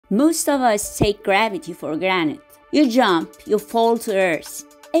Most of us take gravity for granted. You jump, you fall to Earth.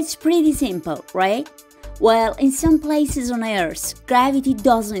 It's pretty simple, right? Well, in some places on Earth, gravity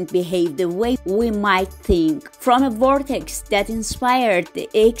doesn't behave the way we might think. From a vortex that inspired the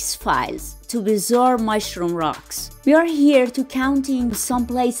X-Files to bizarre mushroom rocks. We are here to counting some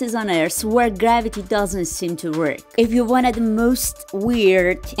places on Earth where gravity doesn't seem to work. If you wanted the most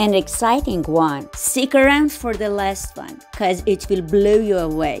weird and exciting one, stick around for the last one, cause it will blow you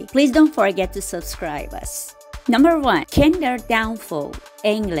away. Please don't forget to subscribe us. Number 1. Kinder Downfall,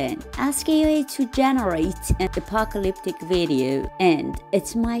 England. Ask AI to generate an apocalyptic video and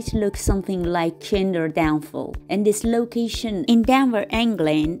it might look something like Kinder Downfall. And this location in Denver,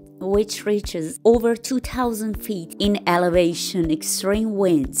 England, which reaches over 2,000 feet in elevation, extreme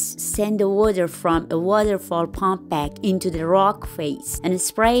winds send the water from a waterfall pump back into the rock face and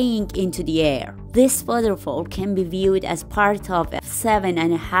spraying into the air. This waterfall can be viewed as part of a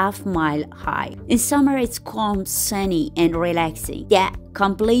 7.5-mile hike. In summer, it's calm, sunny, and relaxing. That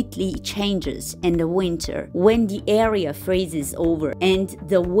completely changes in the winter when the area freezes over and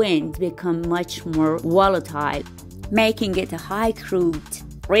the wind becomes much more volatile, making it a hike route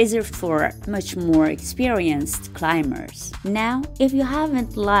reserved for much more experienced climbers. Now, if you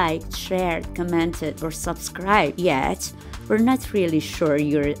haven't liked, shared, commented, or subscribed yet, we're not really sure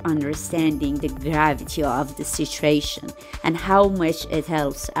you're understanding the gravity of the situation and how much it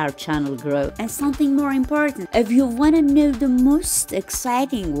helps our channel grow. And something more important, if you want to know the most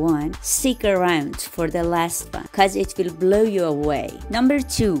exciting one, stick around for the last one, cause it will blow you away. Number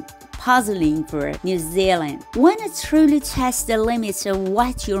 2. Puzzling for New Zealand. Wanna truly test the limits of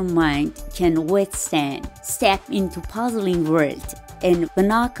what your mind can withstand? Step into puzzling world in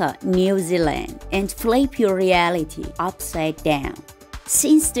Wanaka, New Zealand, and flip your reality upside down.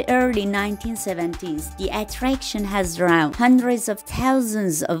 Since the early 1970s, the attraction has drawn hundreds of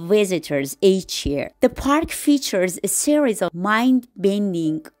thousands of visitors each year. The park features a series of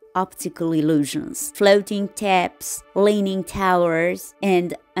mind-bending optical illusions, floating taps, leaning towers,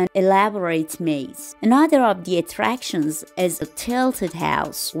 and an elaborate maze. Another of the attractions is a tilted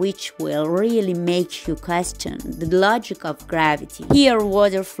house, which will really make you question the logic of gravity. Here,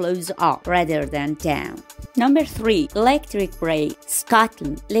 water flows up rather than down. Number 3. Electric Braid,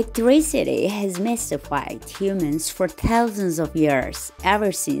 Scotland. Electricity has mystified humans for thousands of years,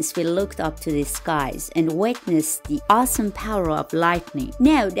 ever since we looked up to the skies and witnessed the awesome power of lightning.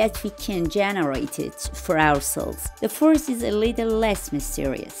 Now that we can generate it for ourselves, the force is a little less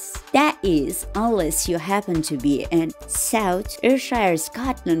mysterious. That is, unless you happen to be in South Ayrshire,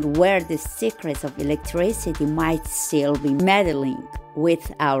 Scotland, where the secrets of electricity might still be meddling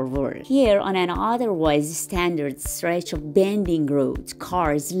with our world. Here, on an otherwise standard stretch of bending road,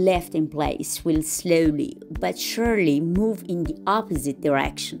 cars left in place will slowly but surely move in the opposite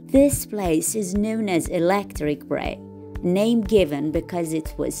direction. This place is known as Electric Braid, name given because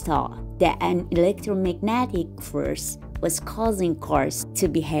it was thought that an electromagnetic force was causing cars to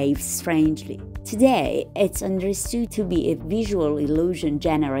behave strangely. Today, it's understood to be a visual illusion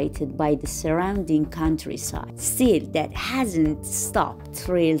generated by the surrounding countryside. Still, that hasn't stopped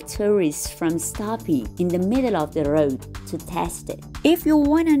real tourists from stopping in the middle of the road to test it. If you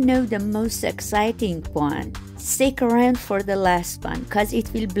want to know the most exciting one, stick around for the last one, cause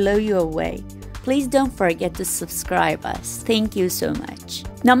it will blow you away. Please don't forget to subscribe us. Thank you so much.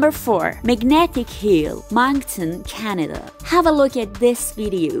 Number 4. Magnetic Hill, Moncton, Canada. Have a look at this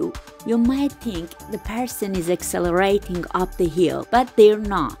video. You might think the person is accelerating up the hill, but they're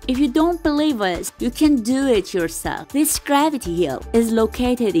not. If you don't believe us, you can do it yourself. This gravity hill is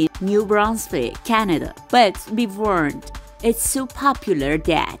located in New Brunswick, Canada. But be warned, it's so popular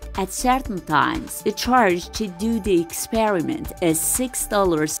that at certain times, the charge to do the experiment is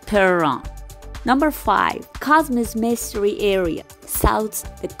 $6 per run. Number 5. Cosmos Mystery Area,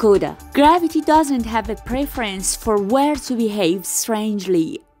 South Dakota. Gravity doesn't have a preference for where to behave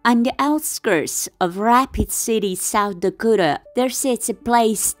strangely. On the outskirts of Rapid City, South Dakota, there sits a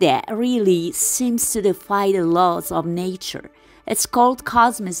place that really seems to defy the laws of nature. It's called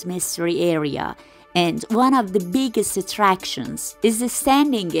Cosmos Mystery Area, and one of the biggest attractions is the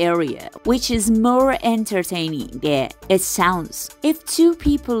standing area, which is more entertaining than it sounds. If two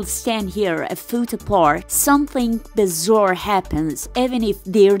people stand here a foot apart, something bizarre happens even if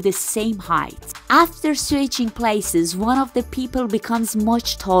they're the same height. After switching places, one of the people becomes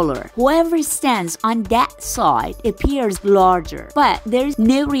much taller. Whoever stands on that side appears larger, but there's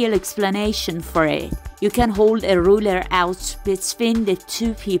no real explanation for it. You can hold a ruler out between the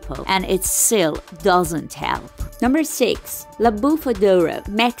two people and it still doesn't help. Number 6. La Bufadora,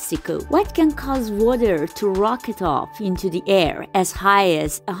 Mexico. What can cause water to rocket off into the air as high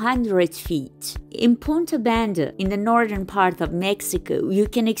as 100 feet? In Punta Banda, in the northern part of Mexico, you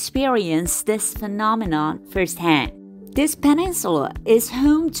can experience this phenomenon firsthand. This peninsula is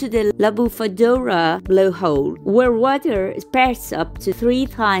home to the La Bufadora blowhole, where water spurts up to 3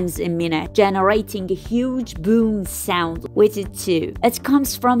 times a minute, generating a huge boom sound with it too. It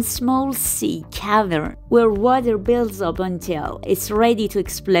comes from a small sea cavern, where water builds up until it's ready to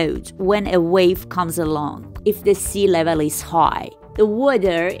explode when a wave comes along, if the sea level is high. The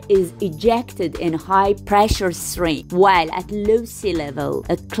water is ejected in high-pressure stream, while at low sea level,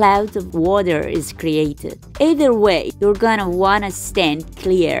 a cloud of water is created. Either way, you're gonna wanna stand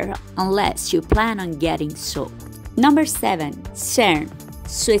clear unless you plan on getting soaked. Number 7. CERN,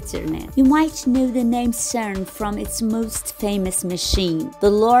 Switzerland. You might know the name CERN from its most famous machine, the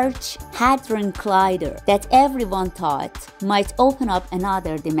Large Hadron Collider, that everyone thought might open up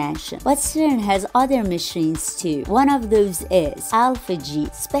another dimension. But CERN has other machines too. One of those is Alpha-G,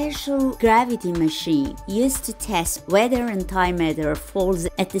 special gravity machine used to test whether antimatter falls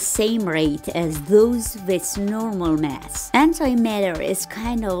at the same rate as those with normal mass. Antimatter is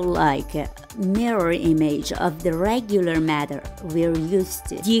kind of like a mirror image of the regular matter we're used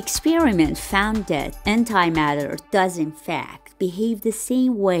to. The experiment found that antimatter does in fact behave the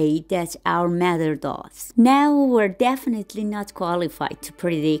same way that our matter does. Now, we're definitely not qualified to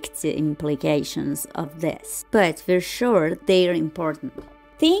predict the implications of this, but we're sure they're important.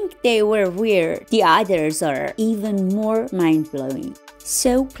 Think they were weird, the others are even more mind-blowing.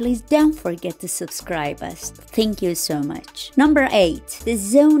 So please don't forget to subscribe us. Thank you so much. Number 8. The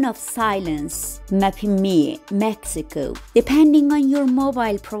Zone of Silence, Mapimie, Mexico. Depending on your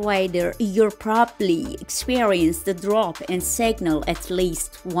mobile provider, you'll probably experience the drop in signal at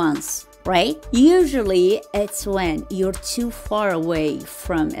least once, right? Usually, it's when you're too far away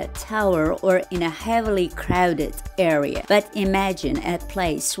from a tower or in a heavily crowded area. But imagine a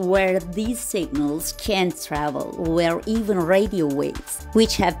place where these signals can't travel, where even radio waves,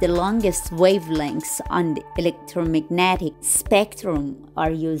 which have the longest wavelengths on the electromagnetic spectrum,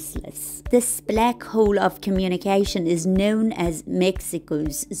 are useless. This black hole of communication is known as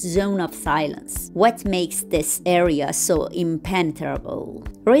Mexico's Zone of Silence. What makes this area so impenetrable?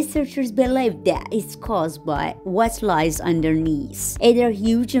 Researchers believe that it's caused by what lies underneath, either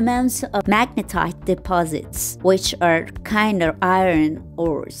huge amounts of magnetite deposits, which are kind of iron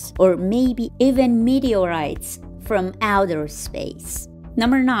ores, or maybe even meteorites from outer space.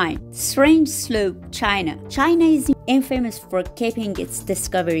 Number 9. Strange Slope, China. China is infamous for keeping its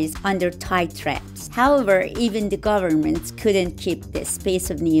discoveries under tight wraps. However, even the government couldn't keep this piece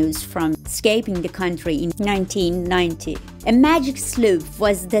of news from escaping the country in 1990. A magic slope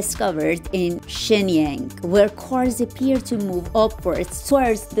was discovered in Shenyang, where cars appear to move upwards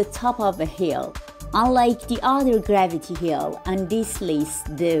towards the top of a hill. Unlike the other gravity hill on this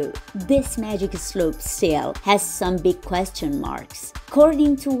list though, this magic slope still has some big question marks.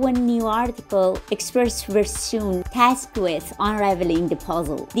 According to one new article, experts were soon tasked with unraveling the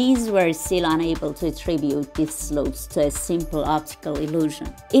puzzle. These were still unable to attribute these slopes to a simple optical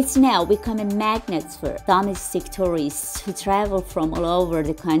illusion. It's now become a magnet for domestic tourists who travel from all over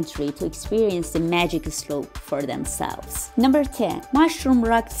the country to experience the magic slope for themselves. Number 10. Mushroom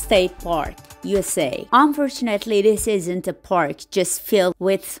Rock State Park, USA. Unfortunately, this isn't a park just filled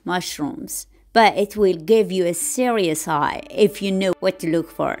with mushrooms, but it will give you a serious high if you know what to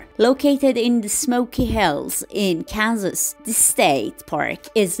look for. Located in the Smoky Hills in Kansas, the state park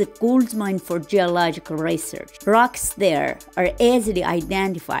is a goldmine for geological research. Rocks there are easily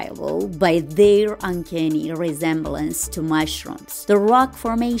identifiable by their uncanny resemblance to mushrooms. The rock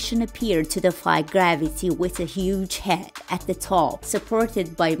formation appeared to defy gravity with a huge head at the top,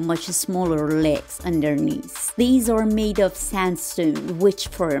 supported by much smaller legs underneath. These are made of sandstone, which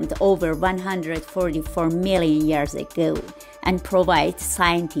formed over 144 million years ago, and provide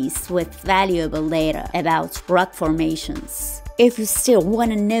scientists with valuable data about rock formations. If you still want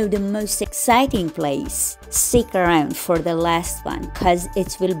to know the most exciting place, stick around for the last one, cause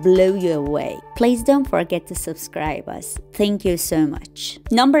it will blow you away. Please don't forget to subscribe us. Thank you so much.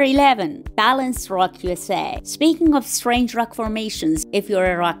 Number 11. Balanced Rock, USA. Speaking of strange rock formations, if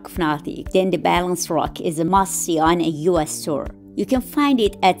you're a rock fanatic, then the Balanced Rock is a must-see on a US tour. You can find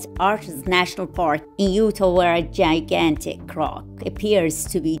it at Arches National Park in Utah, where a gigantic rock appears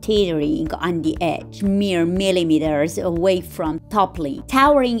to be teetering on the edge, mere millimeters away from toppling.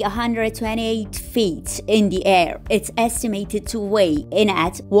 Towering 128 feet in the air, it's estimated to weigh in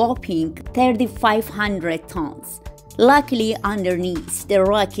at whopping 3,500 tons. Luckily, underneath, the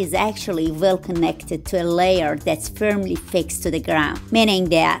rock is actually well connected to a layer that's firmly fixed to the ground, meaning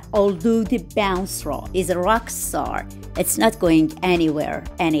that although the bounce rock is a rock star, it's not going anywhere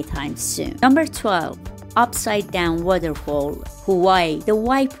anytime soon. Number 12. Upside down waterfall, Hawaii. The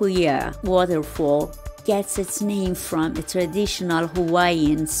Waipuia waterfall gets its name from a traditional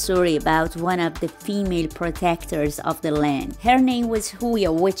Hawaiian story about one of the female protectors of the land. Her name was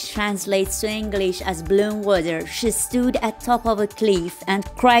Huia, which translates to English as blown water. She stood at top of a cliff and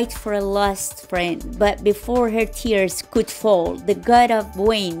cried for a lost friend, but before her tears could fall, the god of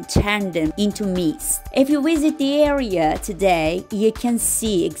wind turned them into mist. If you visit the area today, you can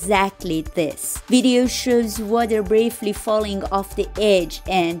see exactly this. Video shows water briefly falling off the edge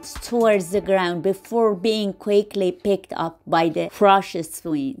and towards the ground before being quickly picked up by the freshest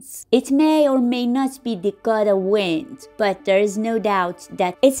winds. It may or may not be the god of wind, but there is no doubt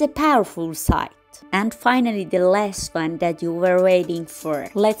that it's a powerful sight. And finally, the last one that you were waiting for.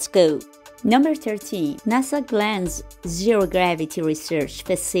 Let's go. Number 13. NASA Glen's Zero Gravity Research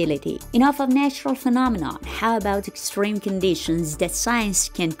Facility. Enough of natural phenomenon. How about extreme conditions that science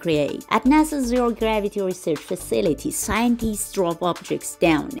can create? At NASA's Zero Gravity Research Facility, scientists drop objects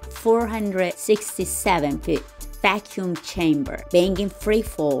down 467 feet. Vacuum chamber. Being in free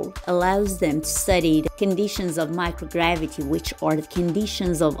fall allows them to study the conditions of microgravity, which are the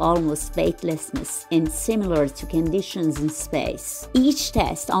conditions of almost weightlessness and similar to conditions in space. Each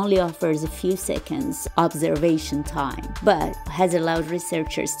test only offers a few seconds observation time, but has allowed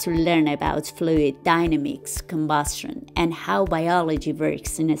researchers to learn about fluid dynamics, combustion, and how biology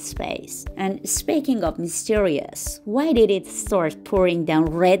works in space. And speaking of mysterious, why did it start pouring down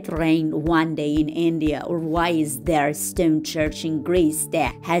red rain one day in India, or why is there a stone church in Greece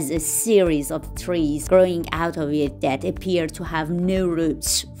that has a series of trees growing out of it that appear to have no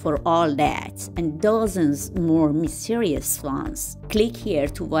roots for all that, and dozens more mysterious ones? Click here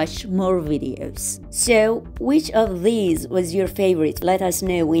to watch more videos. So, which of these was your favorite? Let us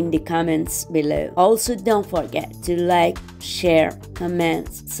know in the comments below. Also, don't forget to like, share,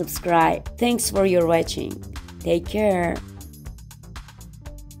 comment, subscribe. Thanks for your watching. Take care.